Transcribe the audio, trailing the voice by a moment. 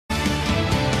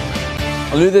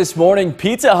New this morning,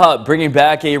 Pizza Hut bringing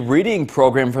back a reading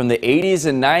program from the 80s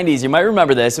and 90s. You might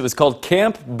remember this. It was called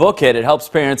Camp Book It. It helps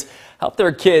parents help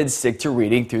their kids stick to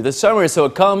reading through the summer. So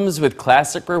it comes with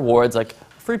classic rewards like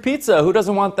free pizza. Who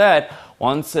doesn't want that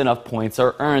once enough points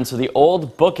are earned? So the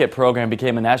old Book It program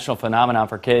became a national phenomenon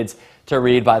for kids to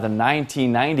read by the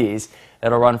 1990s.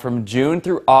 It'll run from June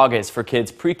through August for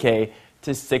kids pre-K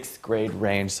to 6th grade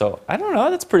range. So I don't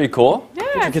know, that's pretty cool. Yeah,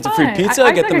 get your kids fun. a free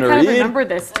pizza, get them to I read. remember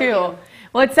this too.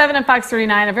 Well, it's 7 on Fox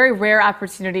 39, a very rare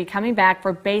opportunity coming back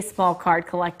for baseball card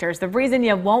collectors. The reason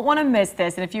you won't want to miss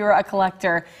this, and if you're a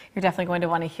collector, you're definitely going to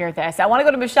want to hear this. I want to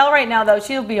go to Michelle right now, though.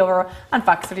 She'll be over on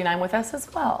Fox 39 with us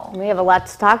as well. We have a lot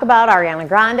to talk about, Ariana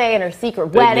Grande and her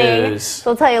secret wedding. News. So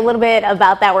we'll tell you a little bit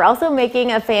about that. We're also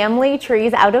making a family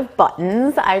trees out of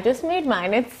buttons. I just made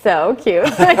mine. It's so cute.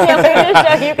 I can't wait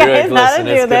to show you guys how to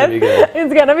do this.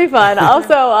 It's going to be fun.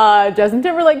 Also, Justin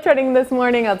Timberlake trending this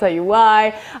morning. I'll tell you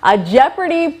why. Jeopardy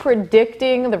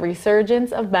predicting the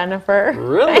resurgence of Bennifer.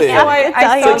 Really?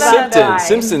 I saw that.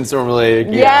 Simpsons normally.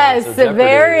 Yes, Jeopardy,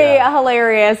 very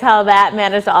hilarious how that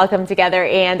managed to all come together.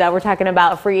 And we're talking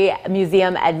about free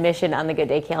museum admission on the Good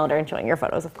Day calendar and showing your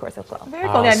photos, of course, as well. Very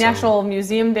cool. Yeah, National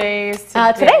Museum Days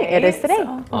today. It is today.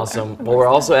 So, awesome. Well, we're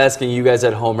also asking you guys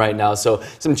at home right now. So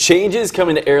some changes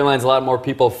coming to airlines, a lot more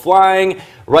people flying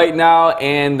right now,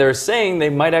 and they're saying they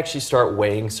might actually start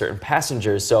weighing certain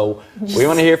passengers. So we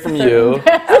want to hear from you.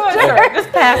 just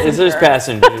passengers. There's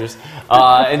passengers.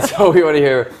 And so we want to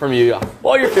hear from you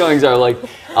what your feelings are like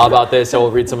about this. So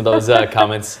we'll read some of those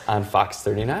comments on Fox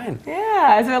 39.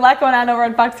 Yeah, so a lot going on over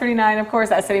on Fox 39. Of course,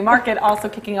 that City Market also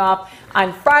kicking off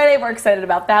on Friday. We're excited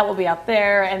about that. We'll be out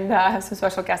there and have some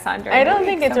special guests on during I the don't week,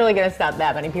 think it's really going to stop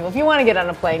that many people. If you want to get on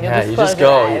a plane, you'll Yeah, just you close just your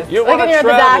go. eyes. You Like want when to you're at the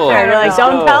travel. doctor, you're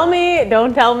like,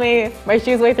 don't tell me, my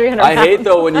shoes weigh 300 I pounds. hate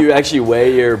though when you actually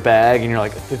weigh your bag and you're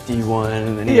like 51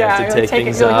 and then you have to take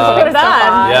things it, off. Put it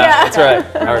on. Yeah, that's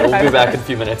right. All right, we'll be back in a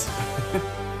few minutes.